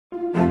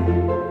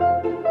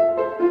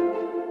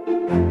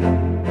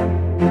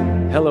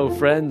Hello,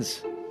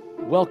 friends.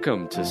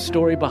 Welcome to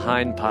Story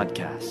Behind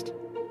Podcast.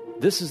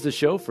 This is the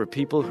show for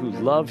people who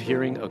love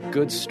hearing a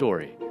good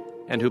story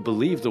and who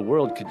believe the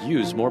world could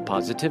use more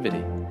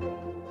positivity.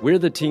 We're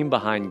the team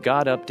behind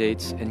God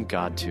Updates and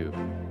GodTube,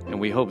 and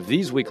we hope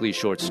these weekly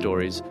short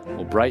stories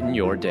will brighten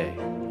your day.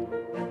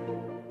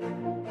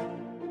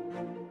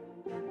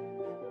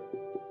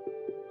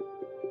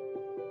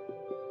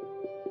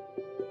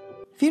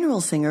 Funeral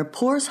singer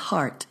pours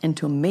heart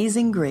into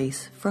Amazing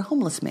Grace for a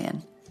homeless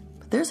man.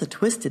 But there's a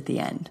twist at the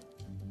end.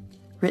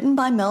 Written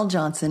by Mel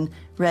Johnson,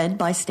 read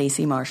by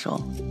Stacy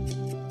Marshall.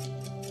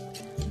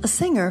 A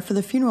singer for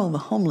the funeral of a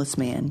homeless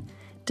man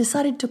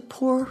decided to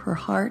pour her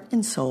heart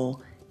and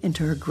soul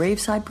into her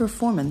graveside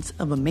performance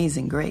of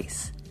Amazing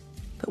Grace.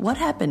 But what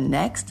happened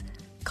next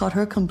caught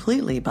her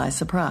completely by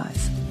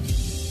surprise.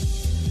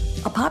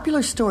 A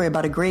popular story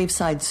about a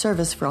graveside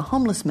service for a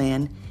homeless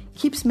man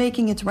keeps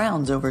making its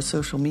rounds over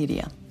social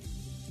media.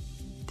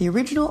 The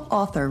original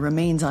author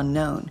remains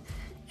unknown,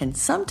 and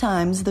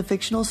sometimes the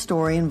fictional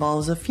story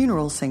involves a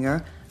funeral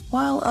singer,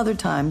 while other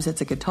times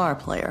it's a guitar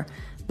player.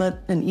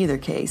 But in either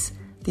case,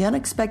 the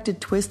unexpected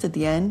twist at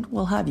the end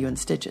will have you in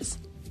stitches.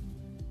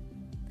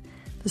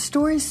 The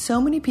story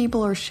so many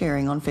people are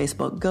sharing on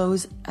Facebook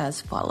goes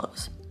as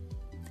follows.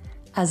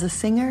 As a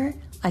singer,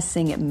 I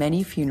sing at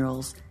many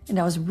funerals, and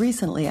I was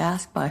recently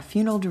asked by a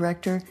funeral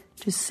director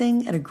to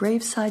sing at a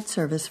graveside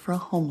service for a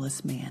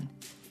homeless man.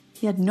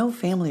 He had no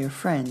family or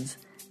friends,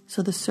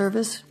 so the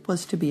service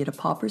was to be at a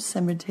pauper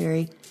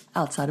cemetery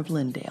outside of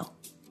Lindale.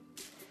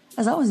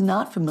 As I was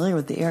not familiar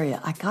with the area,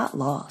 I got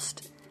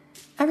lost.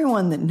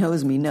 Everyone that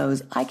knows me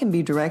knows I can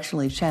be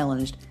directionally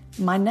challenged.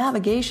 My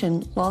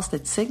navigation lost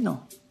its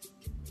signal.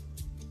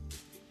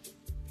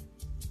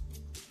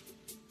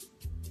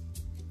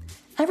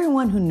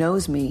 Everyone who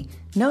knows me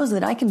knows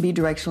that I can be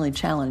directionally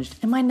challenged,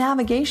 and my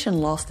navigation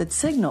lost its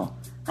signal.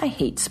 I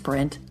hate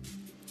Sprint.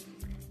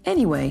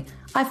 Anyway,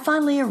 I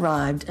finally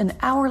arrived an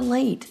hour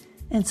late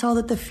and saw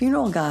that the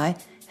funeral guy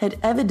had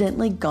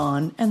evidently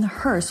gone and the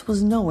hearse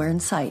was nowhere in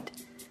sight.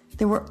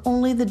 There were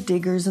only the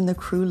diggers and the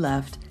crew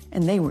left,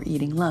 and they were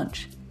eating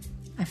lunch.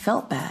 I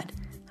felt bad,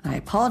 and I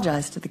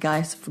apologized to the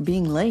guys for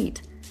being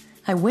late.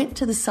 I went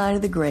to the side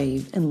of the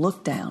grave and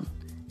looked down,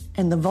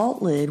 and the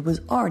vault lid was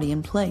already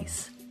in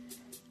place.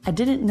 I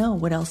didn't know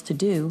what else to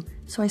do,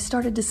 so I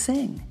started to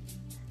sing.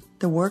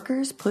 The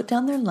workers put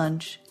down their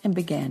lunch and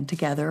began to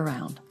gather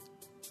around.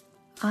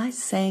 I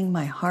sang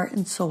my heart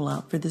and soul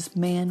out for this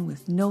man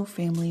with no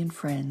family and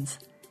friends.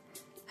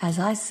 As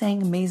I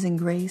sang Amazing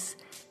Grace,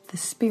 the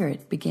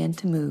Spirit began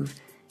to move,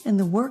 and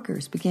the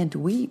workers began to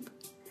weep.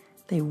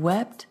 They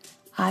wept,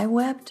 I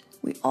wept,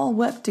 we all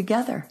wept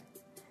together.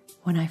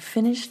 When I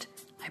finished,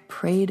 I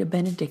prayed a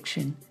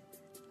benediction.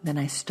 Then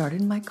I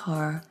started my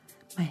car,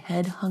 my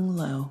head hung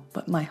low,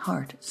 but my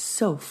heart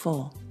so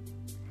full.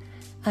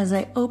 As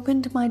I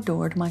opened my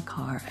door to my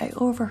car, I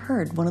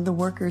overheard one of the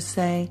workers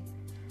say,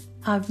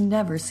 "I've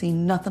never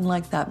seen nothing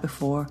like that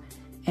before,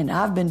 and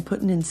I've been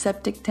putting in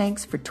septic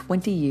tanks for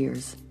 20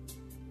 years.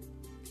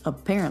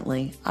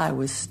 Apparently, I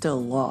was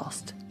still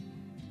lost.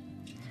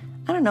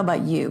 I don't know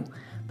about you,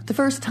 but the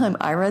first time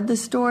I read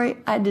this story,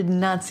 I did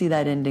not see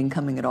that ending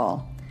coming at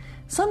all.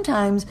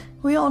 Sometimes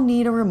we all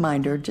need a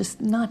reminder just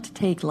not to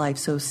take life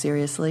so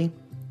seriously,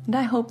 and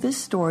I hope this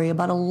story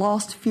about a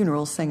lost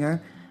funeral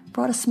singer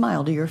brought a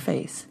smile to your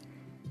face.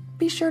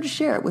 Be sure to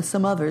share it with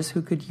some others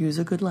who could use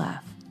a good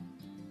laugh.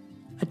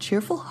 A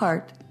cheerful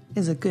heart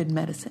is a good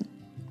medicine.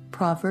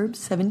 Proverbs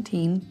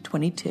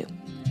 17:22.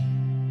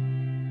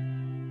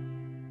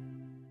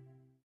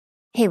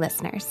 Hey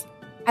listeners,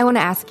 I want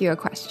to ask you a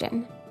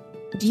question.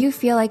 Do you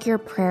feel like your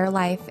prayer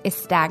life is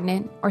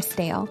stagnant or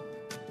stale?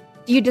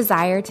 Do you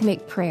desire to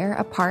make prayer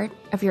a part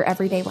of your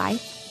everyday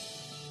life?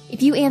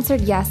 If you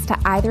answered yes to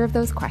either of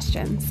those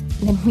questions,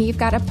 then we've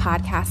got a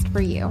podcast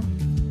for you.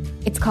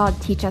 It's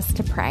called Teach Us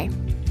to Pray.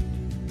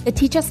 The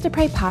Teach Us to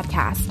Pray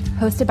podcast,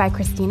 hosted by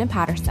Christina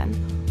Patterson,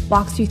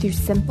 walks you through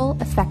simple,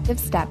 effective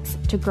steps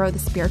to grow the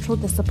spiritual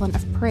discipline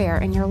of prayer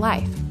in your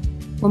life.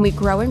 When we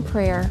grow in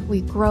prayer,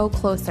 we grow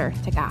closer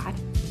to God.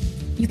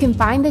 You can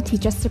find the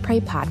Teach Us to Pray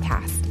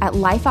podcast at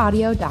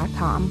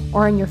lifeaudio.com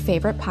or in your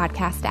favorite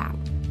podcast app.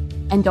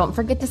 And don't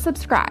forget to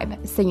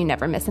subscribe so you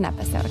never miss an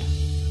episode.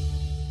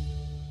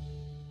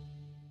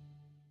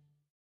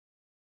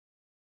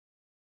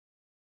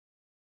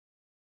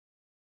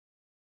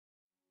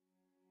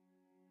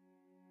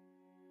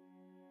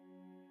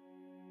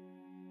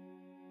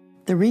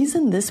 The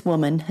reason this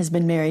woman has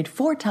been married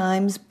 4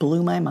 times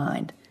blew my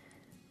mind.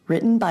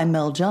 Written by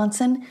Mel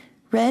Johnson,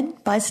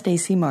 read by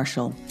Stacy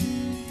Marshall.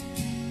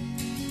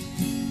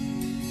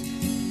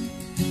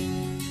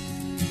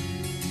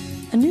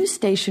 A news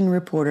station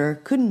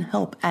reporter couldn't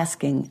help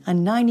asking a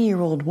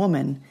 90-year-old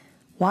woman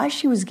why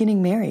she was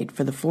getting married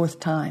for the 4th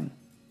time.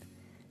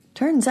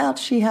 Turns out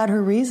she had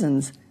her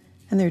reasons,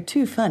 and they're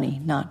too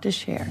funny not to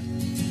share.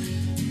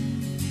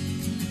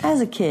 As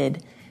a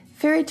kid,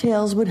 fairy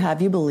tales would have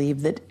you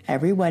believe that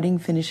every wedding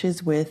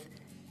finishes with,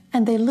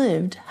 "and they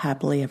lived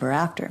happily ever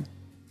after."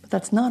 But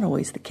that's not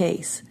always the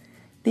case.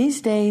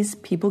 These days,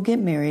 people get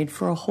married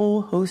for a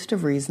whole host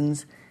of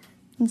reasons,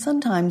 and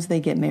sometimes they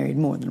get married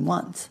more than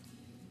once.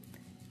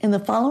 In the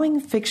following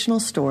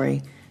fictional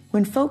story,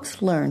 when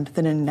folks learned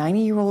that a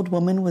 90-year-old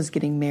woman was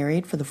getting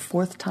married for the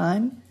 4th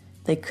time,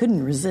 they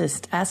couldn't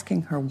resist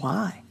asking her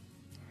why.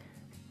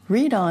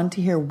 Read on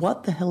to hear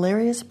what the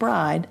hilarious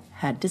bride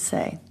had to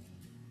say.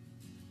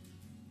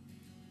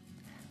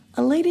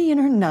 A lady in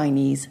her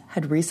 90s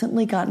had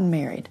recently gotten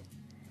married.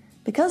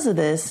 Because of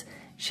this,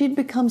 she'd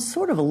become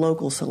sort of a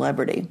local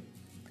celebrity.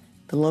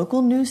 The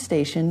local news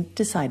station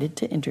decided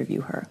to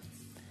interview her.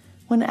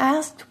 When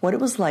asked what it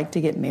was like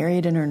to get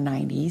married in her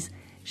 90s,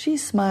 she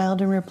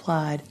smiled and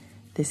replied,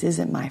 "This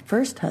isn't my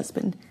first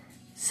husband,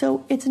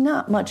 so it's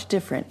not much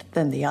different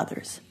than the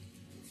others."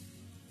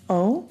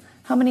 "Oh,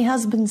 how many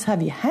husbands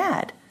have you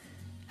had?"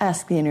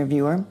 asked the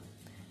interviewer.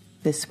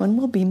 "This one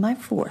will be my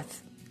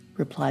 4th,"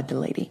 replied the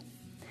lady.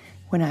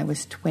 "When I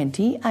was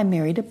 20, I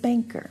married a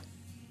banker.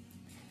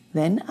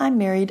 Then I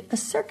married a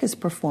circus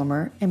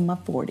performer in my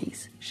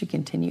 40s, she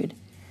continued.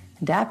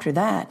 And after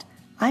that,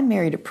 I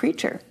married a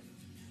preacher."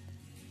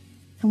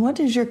 "And what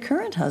does your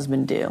current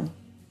husband do?"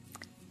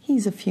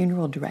 "He's a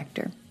funeral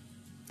director."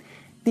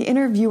 The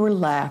interviewer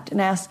laughed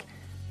and asked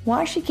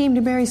why she came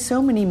to marry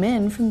so many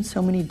men from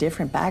so many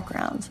different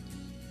backgrounds.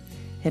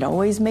 "It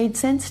always made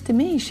sense to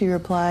me," she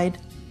replied.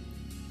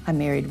 "I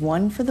married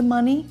 1 for the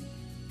money,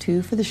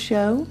 2 for the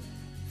show,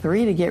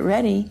 3 to get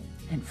ready,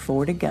 and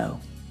 4 to go."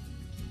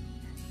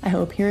 I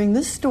hope hearing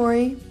this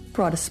story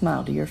brought a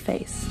smile to your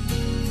face.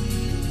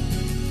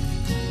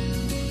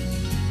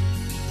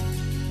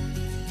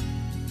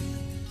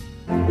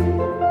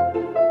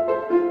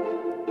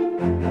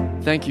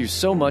 Thank you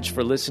so much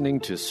for listening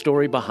to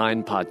Story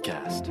Behind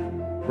Podcast.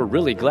 We're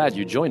really glad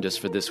you joined us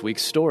for this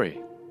week's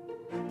story.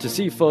 To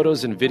see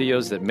photos and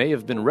videos that may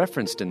have been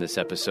referenced in this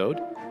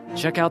episode,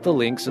 check out the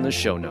links in the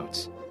show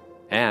notes.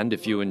 And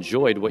if you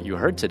enjoyed what you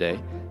heard today,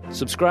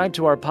 subscribe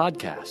to our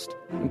podcast,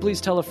 and please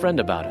tell a friend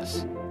about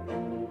us.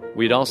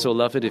 We'd also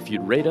love it if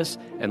you'd rate us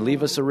and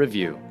leave us a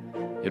review.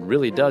 It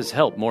really does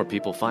help more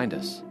people find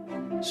us.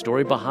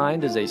 Story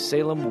Behind is a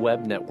Salem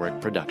Web Network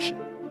production.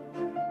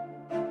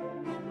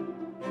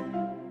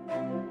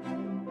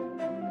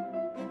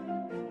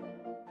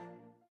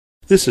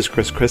 This is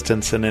Chris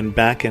Christensen, and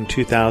back in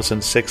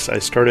 2006 I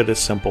started a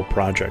simple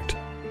project.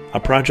 A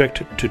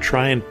project to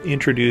try and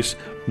introduce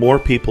more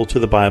people to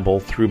the Bible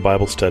through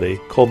Bible study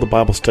called the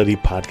Bible Study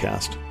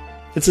Podcast.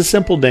 It's a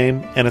simple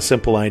name and a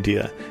simple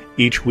idea.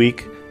 Each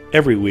week,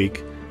 every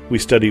week, we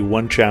study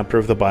 1 chapter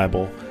of the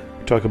Bible,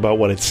 talk about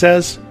what it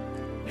says,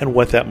 and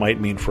what that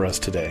might mean for us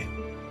today.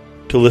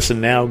 To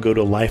listen now, go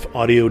to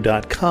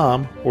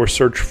lifeaudio.com or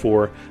search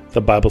for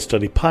the Bible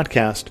Study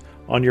Podcast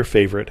on your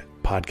favorite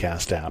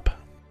podcast app.